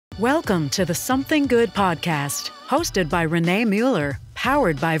Welcome to the Something Good podcast, hosted by Renee Mueller,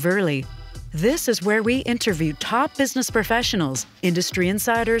 powered by kwELITE. This is where we interview top business professionals, industry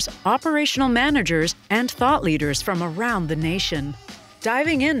insiders, operational managers, and thought leaders from around the nation,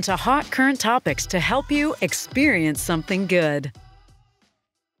 diving into hot current topics to help you experience something good.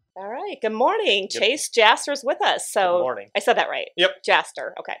 All right. Good morning. Yep. Chase Jaster's with us. So good morning. I said that right. Yep.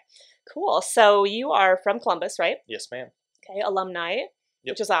 Jaster. Okay. Cool. So you are from Columbus, right? Yes, ma'am. Okay. Alumni,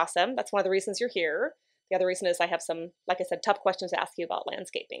 yep. Which is awesome. That's one of the reasons you're here. The other reason is I have some, like I said, tough questions to ask you about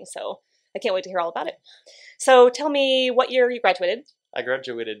landscaping. So I can't wait to hear all about it. So tell me what year you graduated. I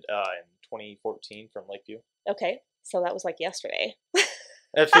graduated in 2014 from Lakeview. Okay. So that was like yesterday.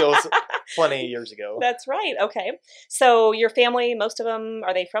 It feels plenty years ago. That's right. Okay. So your family, most of them,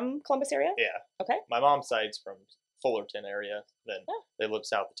 are they from Columbus area? Yeah. Okay. My mom's side's from Fullerton area. Then they live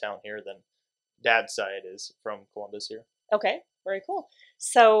south of town here. Then dad's side is from Columbus here. Okay. Very cool.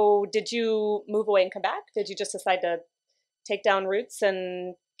 So did you move away and come back? Did you just decide to take down roots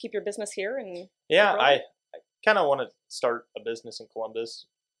and keep your business here? And yeah, I kind of want to start a business in Columbus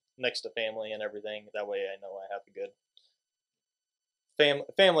next to family and everything. That way I know I have a good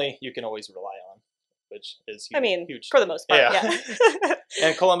family you can always rely on, which is huge. Huge for the most part. Yeah.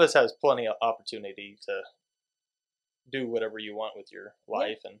 And Columbus has plenty of opportunity to do whatever you want with your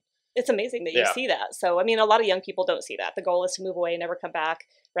life. And it's amazing that you see that. So, a lot of young people don't see that. The goal is to move away and never come back,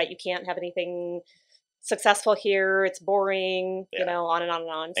 right? You can't have anything successful here. It's boring, on and on and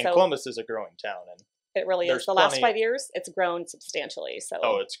on. And so, Columbus is a growing town. And it really is. The last 5 years, it's grown substantially. So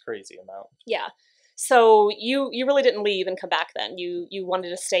it's crazy amount. Yeah. So you really didn't leave and come back then. You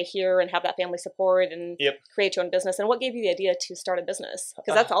wanted to stay here and have that family support and create your own business. And what gave you the idea to start a business?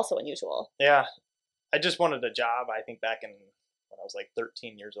 Because that's also unusual. Yeah. I just wanted a job, I think, back when I was like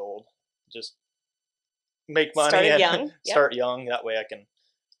 13 years old. Just make money Started and young. Start young. That way I can.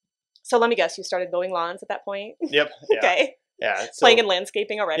 So let me guess, you started mowing lawns at that point? Yep. Yeah. Okay. Yeah. Playing in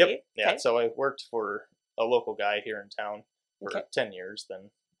landscaping already? Yep. Yeah. Okay. So I worked for a local guy here in town for 10 years. Then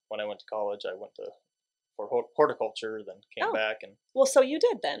when I went to college, I went for horticulture, then came back. And well, so you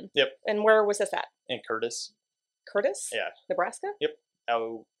did then? Yep. And where was this at? In Curtis. Curtis? Yeah. Nebraska? Yep.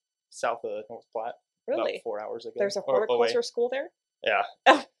 Out south of North Platte. Really? About 4 hours ago. There's a horticulture school there? Yeah.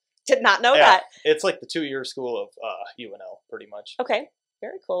 Oh, did not know that. It's like the 2-year school of UNL, pretty much. Okay.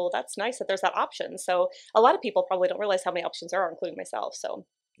 Very cool. That's nice that there's that option. So a lot of people probably don't realize how many options there are, including myself. So.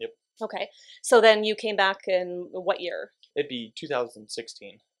 Yep. Okay. So then you came back in what year? It'd be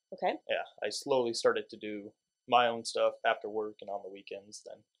 2016. Okay. Yeah. I slowly started to do my own stuff after work and on the weekends.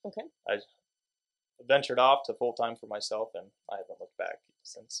 Then I ventured off to full-time for myself, and I haven't looked back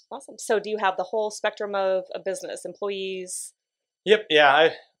since. Awesome. So do you have the whole spectrum of a business, employees? Yep. Yeah.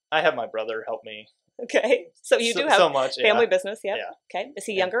 I have my brother help me. Okay. So you do have so much, family business. Yep. Yeah. Okay. Is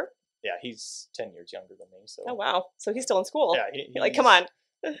he younger? Yeah. He's 10 years younger than me. So. Oh, wow. So he's still in school. Yeah. He's like, come on.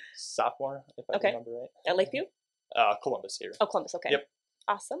 Sophomore, if I remember right. At Lakeview? Columbus here. Oh, Columbus. Okay. Yep.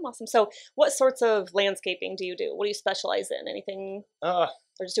 Awesome. So what sorts of landscaping do you do? What do you specialize in? Anything? Or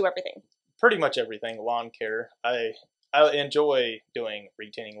just do everything? Pretty much everything. Lawn care. I enjoy doing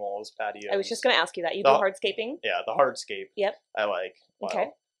retaining walls, patios. I was just going to ask you that. You do hardscaping? Yeah, the hardscape. Yep. I like. Okay.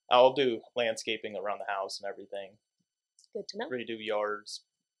 I'll do landscaping around the house and everything. Good to know. Redo yards.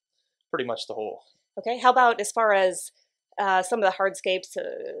 Pretty much the whole. Okay. How about as far as some of the hardscapes,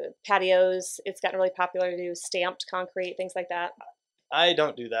 patios? It's gotten really popular to do stamped concrete, things like that. I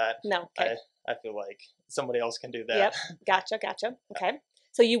don't do that. No. Okay. I feel like somebody else can do that. Yep. Gotcha. Okay.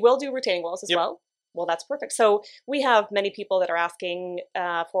 So you will do retaining walls as well? Well, that's perfect. So we have many people that are asking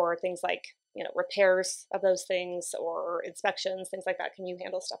for things like, repairs of those things or inspections, things like that. Can you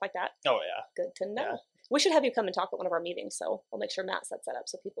handle stuff like that? Oh, yeah. Good to know. Yeah. We should have you come and talk at one of our meetings, so we'll make sure Matt sets that up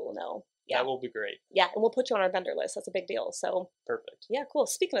so people will know. Yeah. That will be great. Yeah, and we'll put you on our vendor list. That's a big deal. So perfect. Yeah, cool.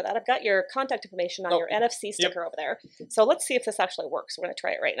 Speaking of that, I've got your contact information on your NFC sticker over there. So let's see if this actually works. We're going to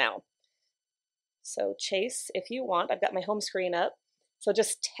try it right now. So Chase, if you want, I've got my home screen up. So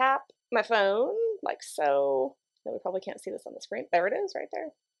just tap my phone like so. No, we probably can't see this on the screen. There it is right there.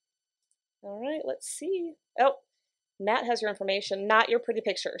 All right, let's see. Oh, Matt has your information, not your pretty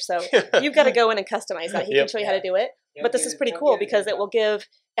picture. So you've got to go in and customize that. He can show you how to do it. But this is pretty cool because it will give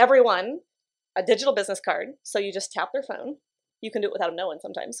everyone a digital business card. So you just tap their phone. You can do it without them knowing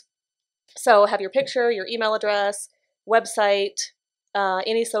sometimes. So have your picture, your email address, website,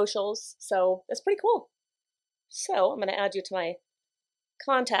 any socials. So that's pretty cool. So I'm going to add you to my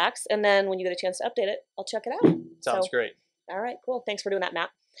contacts. And then when you get a chance to update it, I'll check it out. Sounds great. All right, cool. Thanks for doing that, Matt.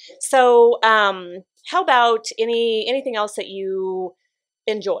 So how about anything else that you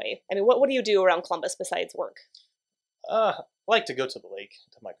enjoy? I mean, what do you do around Columbus besides work? Well, like to go to the lake,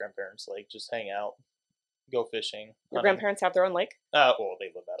 to my grandparents' lake, just hang out, go fishing. Your grandparents have their own lake? Well,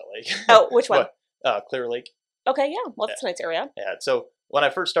 they live at a lake. Oh, which one? Clear Lake. Okay, yeah. Well, that's a nice area. Yeah. So when I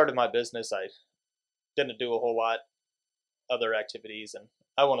first started my business, I didn't do a whole lot other activities, and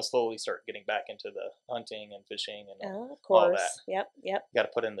I want to slowly start getting back into the hunting and fishing and of course. all that. Yep. Got to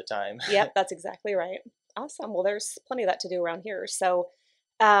put in the time. Yep, that's exactly right. Awesome. Well, there's plenty of that to do around here. So,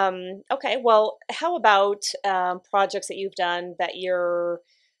 okay. Well, how about projects that you've done that you're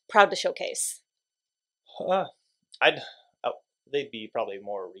proud to showcase? They'd be probably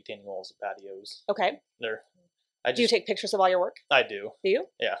more retaining walls and patios. Okay. Do you take pictures of all your work? I do. Do you?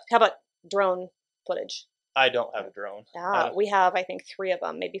 Yeah. How about drone footage? I don't have a drone. We have, I think, 3 of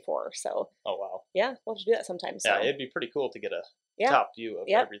them, maybe 4. So. Oh wow. Yeah, we'll have to do that sometime. So. Yeah, it'd be pretty cool to get a top view of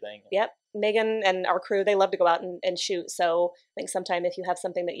everything. Yep. Megan and our crew, they love to go out and shoot. So I think sometime if you have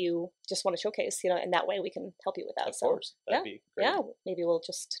something that you just want to showcase, in that way we can help you with that. Of course. That'd be great. Yeah. Maybe we'll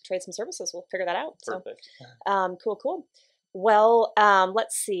just trade some services. We'll figure that out. Perfect. So, cool. Well,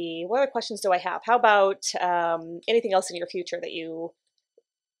 let's see. What other questions do I have? How about anything else in your future that you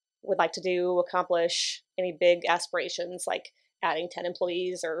would like to do, accomplish? Any big aspirations like adding 10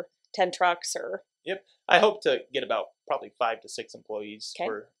 employees or 10 trucks or? Yep. I hope to get about probably 5 to 6 employees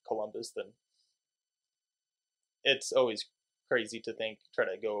for Columbus. Then it's always crazy to try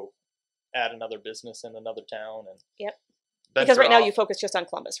to go add another business in another town. And because right now you focus just on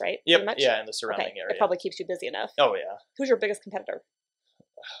Columbus, right? Yep. Yeah, in the surrounding area. It probably keeps you busy enough. Oh, yeah. Who's your biggest competitor?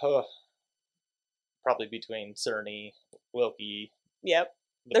 Probably between Cerny, Wilkie. Yep.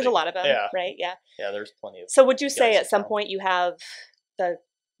 There's a lot of them, right? Yeah. Yeah, there's plenty of. So would you say at some point you have the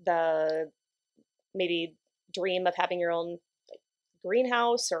maybe dream of having your own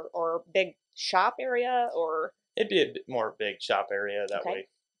greenhouse or big shop area, or? It'd be a bit more big shop area that way.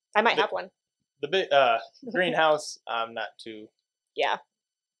 I might have one. The big greenhouse, I'm not too crazy.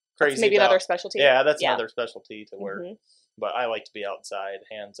 That's maybe another specialty. Yeah, that's another specialty to where, but I like to be outside,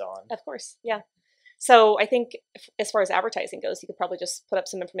 hands-on. Of course, yeah. So I think as far as advertising goes, you could probably just put up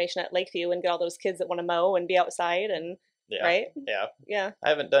some information at Lakeview and get all those kids that want to mow and be outside and right? Yeah. I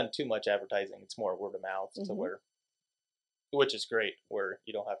haven't done too much advertising. It's more word of mouth to which is great, where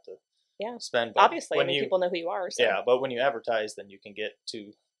you don't have to spend. Obviously, people know who you are. So. Yeah, but when you advertise, then you can get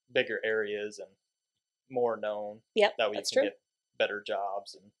to bigger areas and more known. Yep, that way you can get better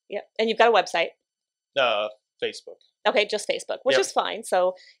jobs. And and you've got a website. Facebook. Okay, just Facebook, which is fine.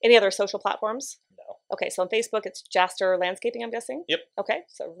 So any other social platforms? No. Okay, so on Facebook, it's Jaster Landscaping, I'm guessing? Yep. Okay,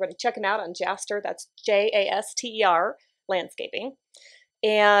 so everybody checking out on Jaster. That's Jaster Landscaping.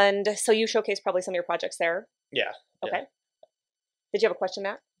 And so you showcase probably some of your projects there? Yeah. Okay. Did you have a question,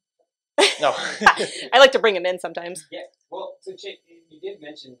 Matt? No. I like to bring them in sometimes. Yeah. Well, so you did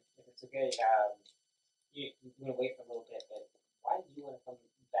mention, if it's okay, you went away for a little bit, but why did you want to come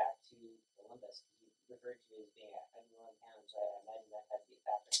back to Columbus? You referred to it as being a growing town, so I imagine that had to be a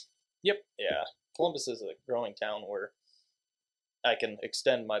factor. Yep. Yeah. Columbus is a growing town where I can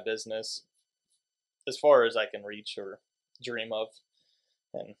extend my business as far as I can reach or dream of.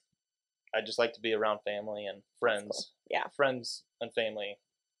 And I just like to be around family and friends. Cool. Yeah. Friends and family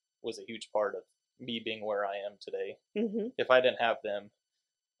was a huge part of me being where I am today. Mm-hmm. If I didn't have them,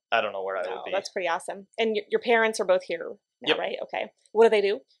 I don't know where I would be. That's pretty awesome. And your parents are both here now, Yep. right? Okay. What do they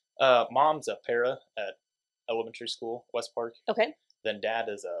do? Mom's a para at elementary school, West Park. Okay. Then dad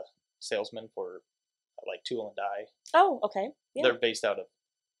is a salesman for like Tool and Die. Oh, okay. Yeah. They're based out of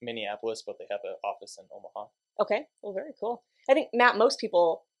Minneapolis, but they have an office in Omaha. Okay. Well, very cool. I think, Matt, most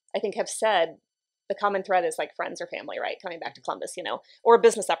people, I think, have said the common thread is like friends or family, right? Coming back to Columbus, or a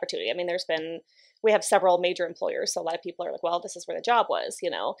business opportunity. I mean, we have several major employers. So a lot of people are like, well, this is where the job was,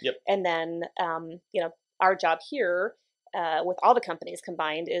 Yep. And then, our job here with all the companies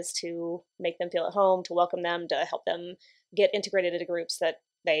combined is to make them feel at home, to welcome them, to help them get integrated into groups that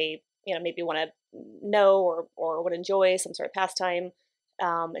they, maybe want to know or would enjoy some sort of pastime.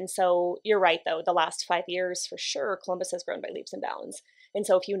 And so you're right, though, the last 5 years, for sure, Columbus has grown by leaps and bounds. And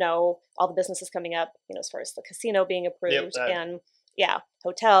so if all the businesses coming up, as far as the casino being approved and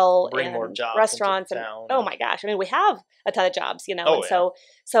hotel bring and more jobs restaurants into and town. oh my gosh, I mean, we have a ton of jobs, Oh, and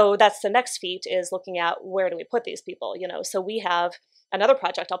so that's the next feat, is looking at where do we put these people, so we have another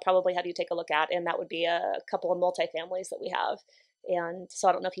project I'll probably have you take a look at, and that would be a couple of multifamilies that we have. And so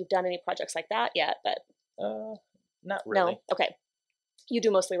I don't know if you've done any projects like that yet, but not really. No. Okay. You do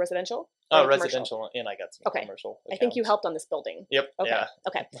mostly residential? Oh, Commercial? residential, and I got some Okay. commercial I think you accounts. helped on this building. Yep. Okay. Yeah.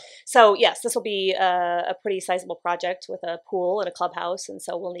 Okay. So yes, this will be a pretty sizable project with a pool and a clubhouse, and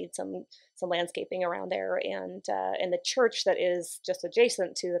so we'll need some landscaping around there. And the church that is just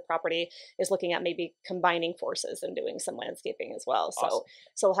adjacent to the property is looking at maybe combining forces and doing some landscaping as well. Awesome.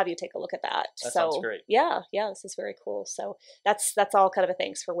 So we'll have you take a look at that. That sounds great. Yeah, this is very cool. So that's all kind of a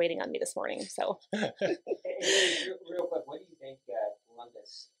thanks for waiting on me this morning. So Real quick, what do you think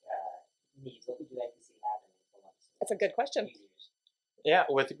Columbus needs? What would you like to see happen in Columbus? that's a good question. Yeah,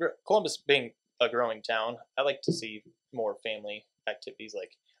 with Columbus being a growing town, I like to see more family activities.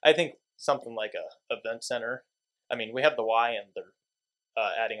 Like, I think something like a event center. I mean, we have the Y, and they're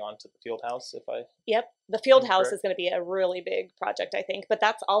adding on to the field house. Yep, the field house correct? is going to be a really big project, I think. But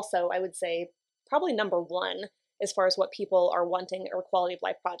that's also, I would say, probably number one as far as what people are wanting or quality of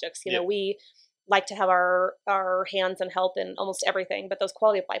life projects. You know, we like to have our hands and help in almost everything, but those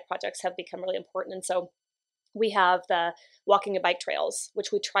quality of life projects have become really important. And so we have the walking and bike trails,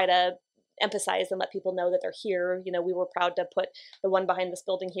 which we try to emphasize and let people know that they're here. You know, we were proud to put the one behind this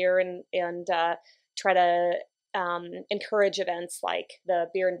building here and try to encourage events like the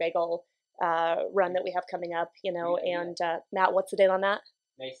beer and bagel run that we have coming up, you know. And Matt, what's the date on that?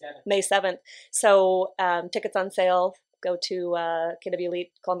 May 7th. So tickets on sale. Go to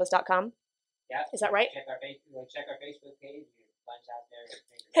kwELITEColumbus.com. Yeah. Is that right? Check our Facebook page. Bunch out there.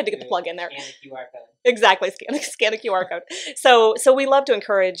 Had to get the plug in there. Scan the QR code. Exactly, scan a QR code. So we love to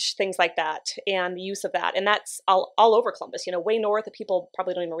encourage things like that and the use of that, and that's all over Columbus. You know, way north that people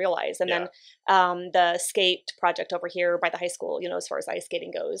probably don't even realize. And then the skate project over here by the high school. You know, as far as ice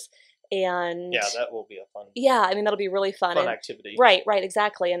skating goes. And yeah, that will be a fun. Yeah, I mean that'll be really fun activity. Right,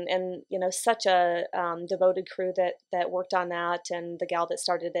 exactly. And you know, such a devoted crew that worked on that, and the gal that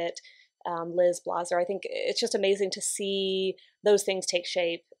started it. Liz Blaser. I think it's just amazing to see those things take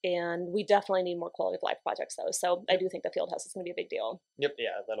shape, and we definitely need more quality of life projects though. So I do think the field house is going to be a big deal. Yep.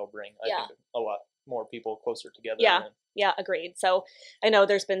 Yeah, that'll bring I think a lot more people closer together. Yeah, agreed. So I know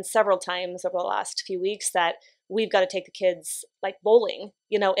there's been several times over the last few weeks that we've got to take the kids like bowling,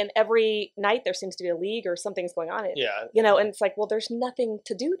 you know, and every night there seems to be a league or something's going on. You know, and it's like, well, there's nothing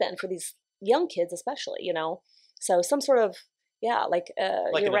to do then for these young kids, especially, you know. So some sort of like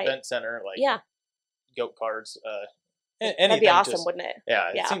an you're right. event center, like goat carts. That'd be awesome, wouldn't it?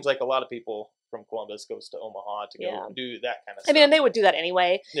 Yeah, it seems like a lot of people from Columbus goes to Omaha to go do that kind of stuff. I mean, they would do that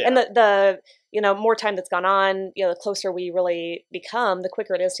anyway. Yeah. And the you know, more time that's gone on, you know, the closer we really become, the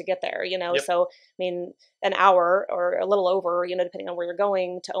quicker it is to get there, you know. So, I mean, an hour or a little over, you know, depending on where you're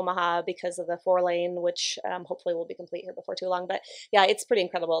going to Omaha because of the 4-lane, which hopefully will be complete here before too long. But yeah, it's pretty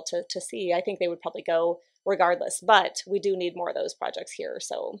incredible to see. I think they would probably go regardless, but we do need more of those projects here.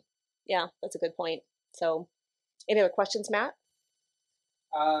 So yeah, that's a good point. So any other questions, Matt?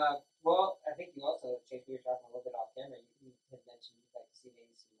 Well, I think you also, Chase, we were talking a little bit off camera. You had mentioned you'd like to see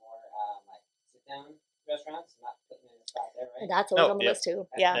maybe some more like sit-down restaurants, not putting in a spot there, right? That's always on the list too.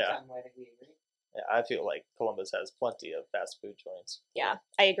 That's something I think we agree. Yeah, I feel like Columbus has plenty of fast food joints. Yeah,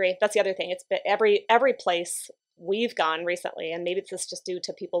 I agree. That's the other thing. It's been every place we've gone recently, and maybe it's just due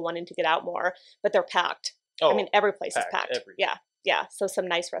to people wanting to get out more, but they're packed. I mean, every place is packed. Yeah. So some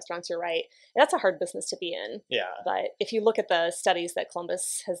nice restaurants, you're right. That's a hard business to be in. Yeah. But if you look at the studies that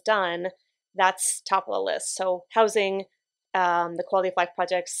Columbus has done, that's top of the list. So housing, the quality of life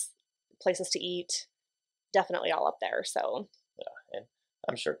projects, places to eat, definitely all up there. So yeah, and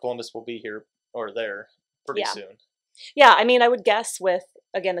I'm sure Columbus will be here or there pretty soon. Yeah, I mean, I would guess with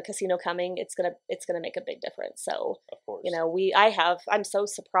again the casino coming, it's gonna make a big difference. So of course, you know, I'm so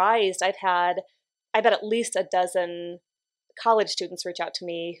surprised. I bet at least a dozen college students reach out to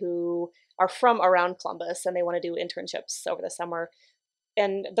me who are from around Columbus and they want to do internships over the summer,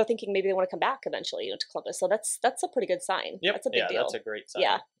 and they're thinking maybe they want to come back eventually, you know, to Columbus. So that's a pretty good sign. Yep. That's a big deal. That's a great sign.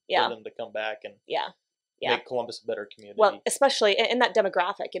 Yeah. For them to come back and yeah. make Columbus a better community. Well, especially in that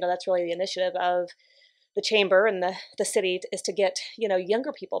demographic, you know, that's really the initiative of the chamber and the city is to get, you know,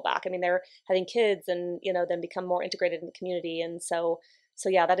 younger people back. I mean, they're having kids and, you know, then become more integrated in the community. And so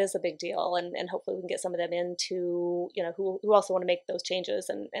yeah, that is a big deal. And hopefully we can get some of them into, you know, who also want to make those changes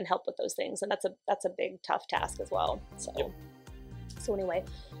and help with those things. And that's a big, tough task as well. So, So anyway,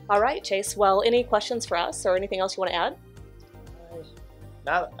 all right, Chase. Well, any questions for us or anything else you want to add?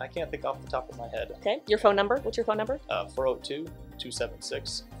 I can't think off the top of my head. Okay. Your phone number? What's your phone number?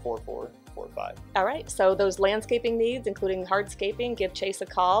 402-276-4445. All right. So those landscaping needs, including hardscaping, give Chase a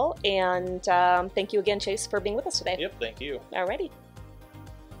call. And thank you again, Chase, for being with us today. Yep. Thank you. All righty.